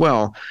lot as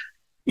well.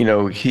 You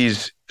know,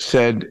 he's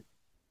said,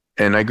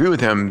 and I agree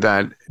with him,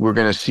 that we're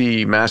going to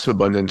see massive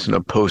abundance in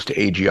a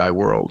post-AGI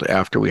world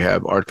after we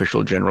have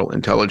artificial general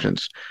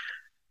intelligence.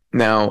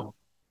 Now,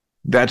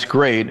 that's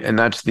great, and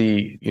that's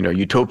the, you know,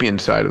 utopian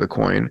side of the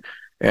coin.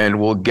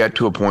 And we'll get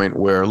to a point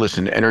where,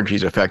 listen, energy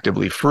is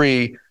effectively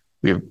free.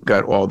 We've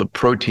got all the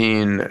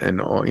protein, and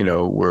all, you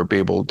know, we're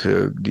able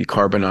to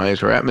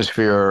decarbonize our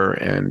atmosphere,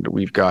 and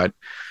we've got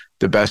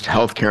the best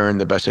healthcare and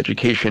the best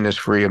education is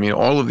free. I mean,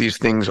 all of these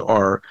things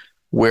are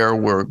where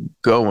we're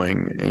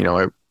going. You know,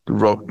 I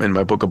wrote in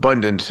my book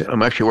Abundance.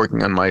 I'm actually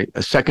working on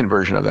a second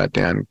version of that,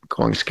 Dan,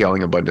 calling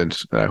Scaling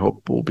Abundance, that I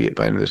hope will be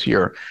by the end of this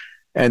year.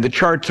 And the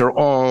charts are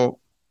all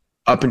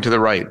up and to the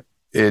right.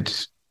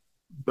 It's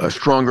a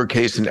stronger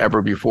case than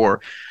ever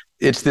before.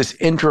 It's this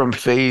interim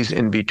phase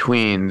in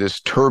between, this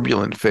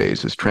turbulent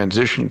phase, this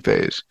transition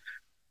phase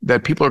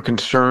that people are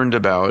concerned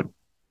about.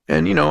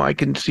 And, you know, I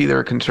can see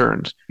their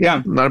concerns.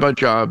 Yeah. Not about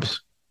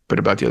jobs, but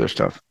about the other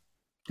stuff.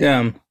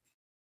 Yeah.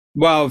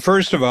 Well,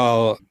 first of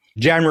all,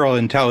 general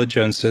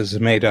intelligence is a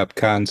made up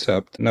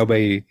concept.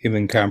 Nobody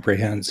even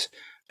comprehends.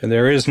 And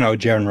there is no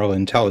general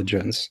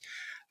intelligence.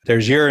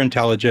 There's your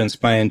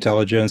intelligence, my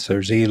intelligence.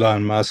 There's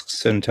Elon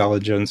Musk's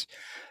intelligence.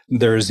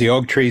 There's the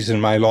oak trees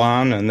in my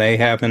lawn, and they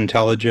have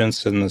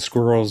intelligence, and the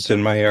squirrels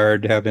in my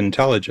yard have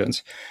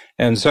intelligence.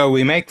 And so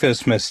we make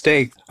this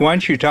mistake.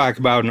 Once you talk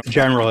about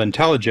general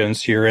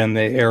intelligence, you're in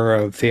the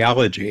era of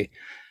theology,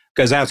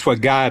 because that's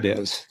what God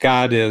is.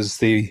 God is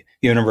the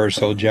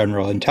universal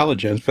general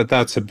intelligence, but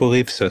that's a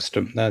belief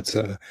system. That's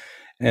a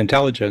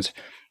intelligence.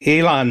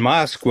 Elon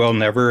Musk will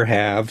never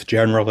have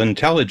general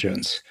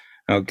intelligence.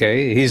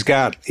 Okay. He's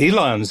got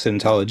Elon's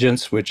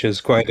intelligence, which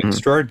is quite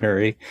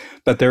extraordinary,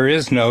 but there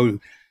is no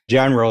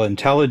general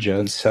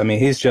intelligence. I mean,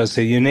 he's just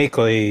a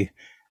uniquely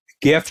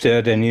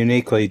gifted and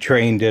uniquely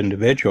trained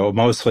individual,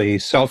 mostly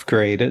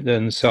self-created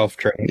and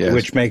self-trained, Yes.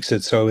 which makes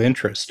it so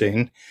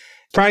interesting.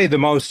 Probably the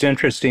most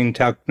interesting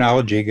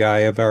technology guy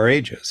of our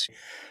ages.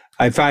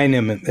 I find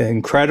him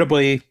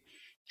incredibly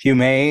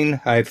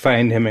humane. I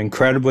find him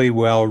incredibly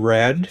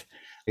well-read.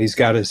 He's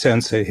got a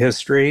sense of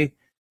history,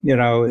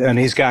 and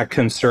he's got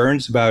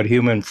concerns about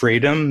human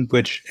freedom,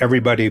 which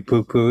everybody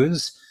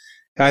poo-poos.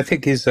 I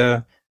think he's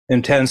a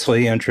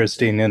intensely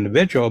interesting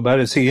individual, but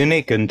it's a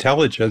unique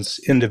intelligence,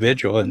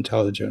 individual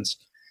intelligence.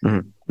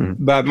 Mm-hmm.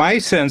 But my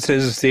sense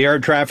is the air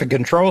traffic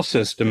control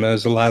system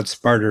is a lot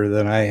smarter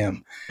than I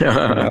am.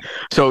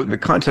 So the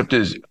concept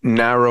is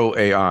narrow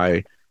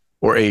AI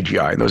or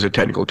AGI. Those are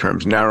technical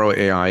terms. Narrow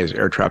AI is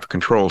air traffic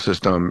control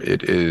system.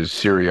 It is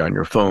Siri on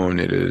your phone.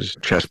 It is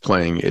chess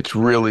playing. It's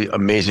really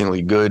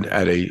amazingly good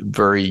at a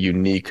very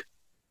unique,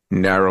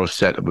 narrow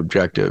set of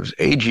objectives.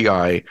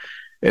 AGI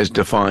is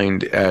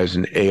defined as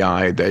an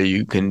AI that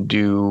you can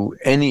do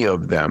any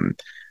of them.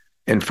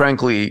 And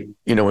frankly,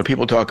 when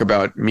people talk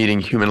about meeting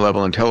human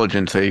level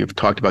intelligence, they've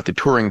talked about the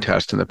Turing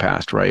test in the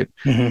past, right?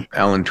 Mm-hmm.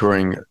 Alan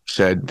Turing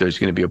said there's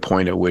going to be a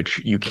point at which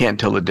you can't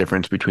tell the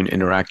difference between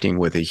interacting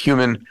with a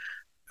human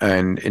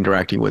and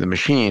interacting with a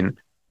machine.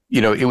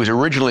 It was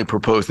originally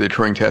proposed that the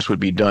Turing test would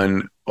be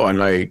done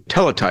on a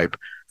teletype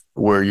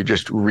where you're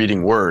just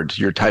reading words.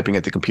 You're typing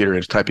at the computer and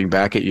it's typing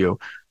back at you.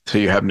 So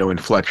you have no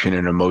inflection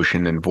and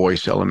emotion and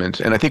voice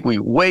elements. And I think we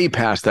way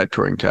past that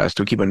Turing test.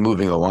 We keep on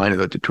moving the line of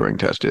what the Turing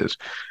test is.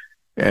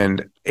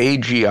 And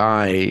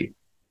AGI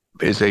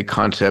is a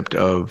concept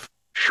of,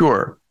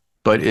 sure,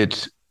 but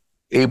it's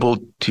able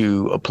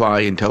to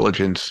apply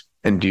intelligence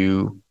and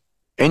do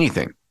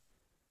anything,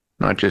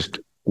 not just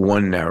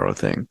one narrow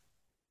thing.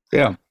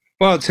 Yeah.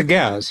 Well, it's a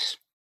guess.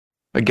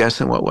 A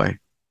guess in what way?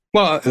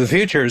 Well, the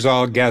future is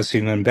all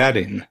guessing and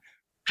betting.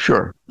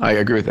 Sure. I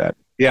agree with that.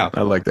 Yeah.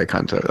 I like that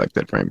concept. I like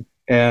that frame.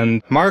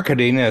 And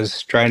marketing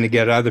is trying to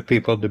get other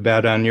people to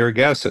bet on your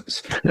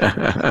guesses.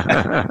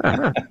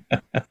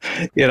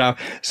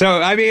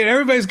 So, I mean,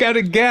 everybody's got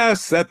a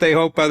guess that they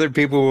hope other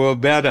people will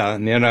bet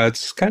on.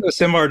 It's kind of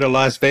similar to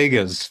Las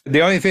Vegas.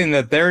 The only thing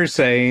that they're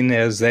saying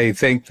is they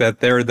think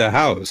that they're the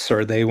house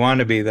or they want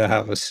to be the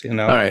house, All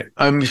right.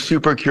 I'm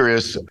super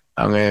curious.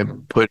 I'm going to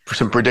put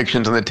some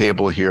predictions on the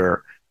table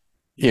here.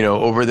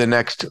 Over the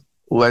next,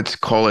 let's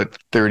call it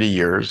 30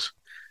 years,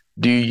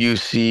 do you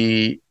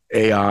see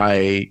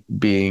AI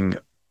being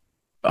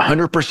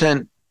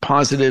 100%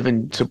 positive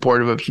and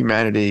supportive of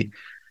humanity,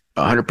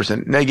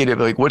 100% negative?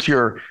 Like, what's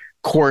your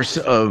course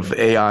of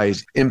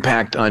AI's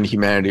impact on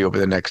humanity over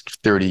the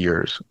next 30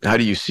 years? How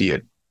do you see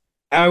it?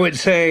 I would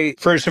say,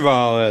 first of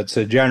all, it's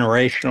a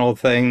generational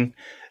thing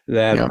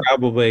that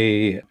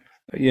probably,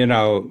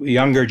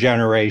 younger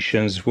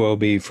generations will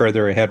be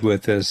further ahead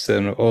with this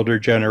than older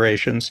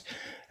generations.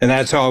 And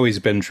that's always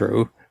been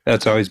true.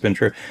 That's always been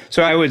true.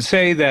 So I would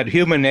say that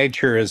human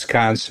nature is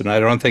constant. I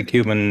don't think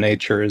human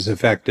nature is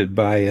affected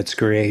by its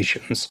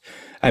creations.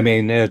 I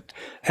mean, it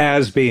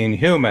as being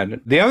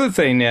human. The other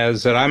thing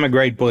is that I'm a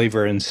great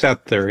believer in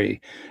set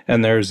theory.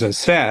 And there's a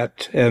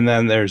set, and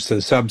then there's the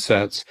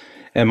subsets.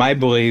 And my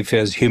belief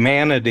is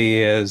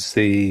humanity is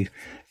the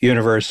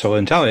universal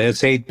intelligence.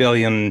 It's 8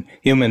 billion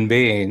human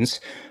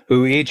beings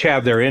who each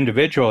have their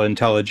individual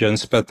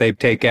intelligence, but they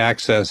take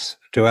access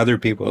to other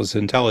people's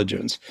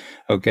intelligence.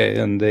 Okay.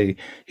 And the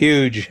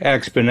huge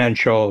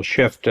exponential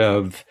shift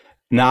of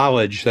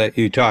knowledge that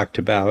you talked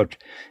about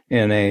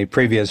in a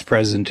previous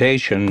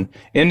presentation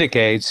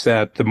indicates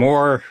that the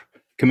more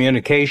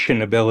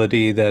communication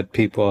ability that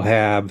people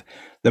have,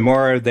 the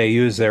more they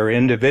use their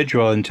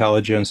individual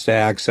intelligence to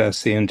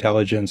access the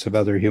intelligence of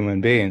other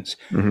human beings.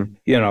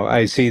 Mm-hmm.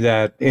 I see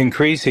that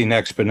increasing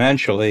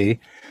exponentially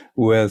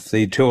with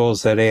the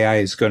tools that AI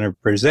is going to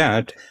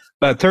present.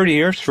 But 30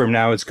 years from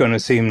now, it's going to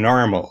seem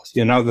normal.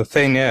 The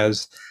thing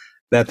is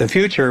that the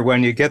future,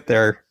 when you get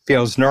there,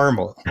 feels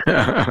normal.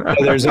 So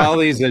there's all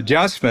these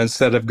adjustments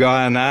that have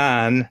gone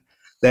on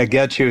that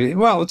get you,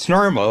 well, it's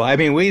normal. I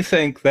mean, we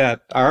think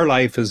that our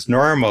life is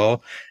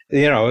normal.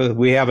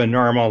 We have a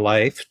normal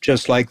life,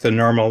 just like the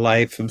normal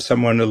life of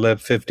someone who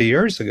lived 50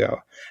 years ago.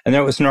 And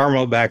that was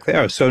normal back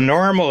there. So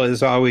normal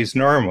is always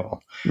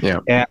normal. Yeah.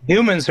 And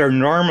humans are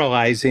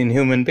normalizing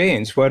human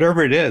beings.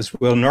 Whatever it is,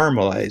 we'll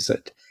normalize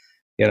it.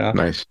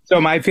 Nice.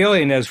 So my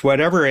feeling is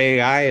whatever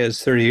AI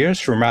is 30 years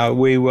from now,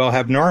 we will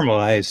have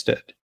normalized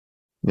it.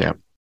 Yeah.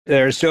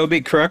 There'll still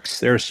be crooks.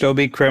 There'll still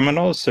be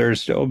criminals. There'll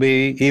still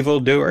be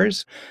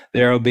evildoers.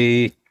 There'll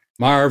be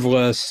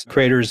marvelous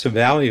creators of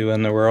value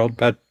in the world,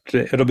 but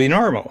it'll be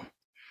normal.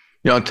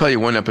 I'll tell you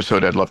one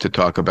episode I'd love to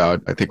talk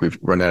about. I think we've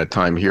run out of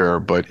time here,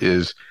 but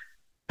is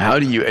how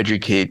do you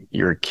educate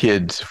your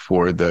kids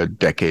for the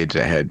decades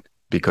ahead?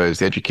 Because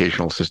the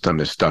educational system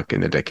is stuck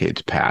in the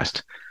decades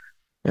past.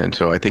 And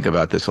so I think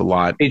about this a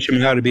lot. Teach them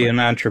how to be an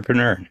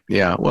entrepreneur.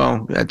 Yeah,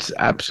 well, that's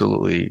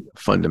absolutely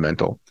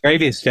fundamental.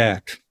 Gravy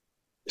Stack.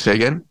 Say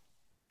again?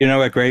 You know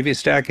what Gravy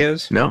Stack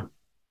is? No.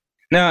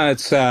 No,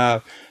 it's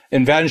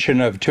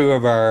invention of two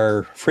of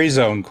our Free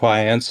Zone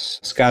clients,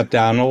 Scott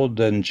Donald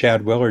and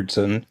Chad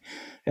Willardson.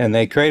 And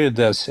they created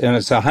this, and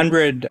it's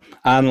 100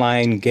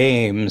 online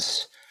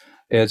games.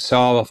 It's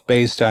all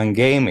based on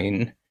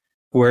gaming,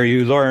 where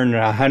you learn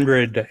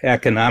 100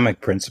 economic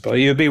principles.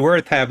 You'd be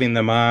worth having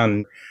them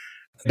on.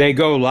 They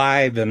go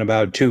live in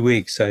about 2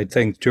 weeks, I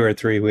think 2 or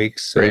 3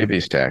 weeks. Gravy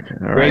Stack.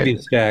 All right. Gravy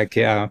Stack,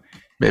 yeah.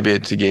 Maybe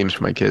it's the games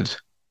for my kids.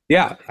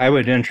 Yeah, I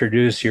would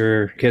introduce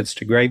your kids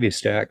to Gravy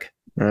Stack.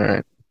 All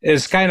right.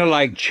 It's kind of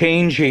like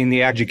changing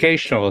the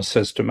educational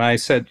system. I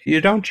said, you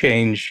don't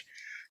change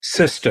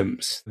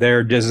systems.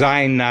 They're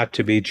designed not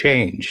to be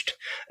changed.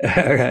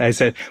 I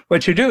said,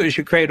 what you do is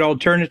you create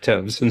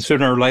alternatives, and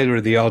sooner or later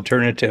the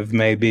alternative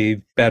may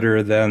be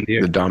better than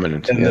the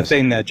dominant, than the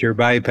thing that you're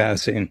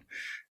bypassing.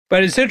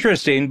 But it's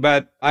interesting,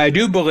 but I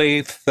do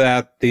believe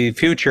that the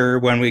future,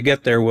 when we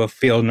get there, will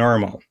feel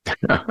normal.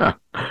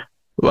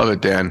 Love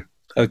it, Dan.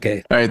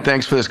 Okay. All right.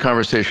 Thanks for this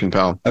conversation,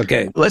 pal.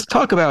 Okay. Let's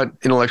talk about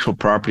intellectual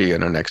property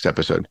in our next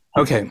episode.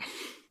 Okay.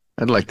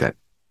 I'd like that.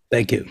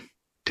 Thank you.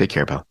 Take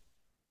care, pal.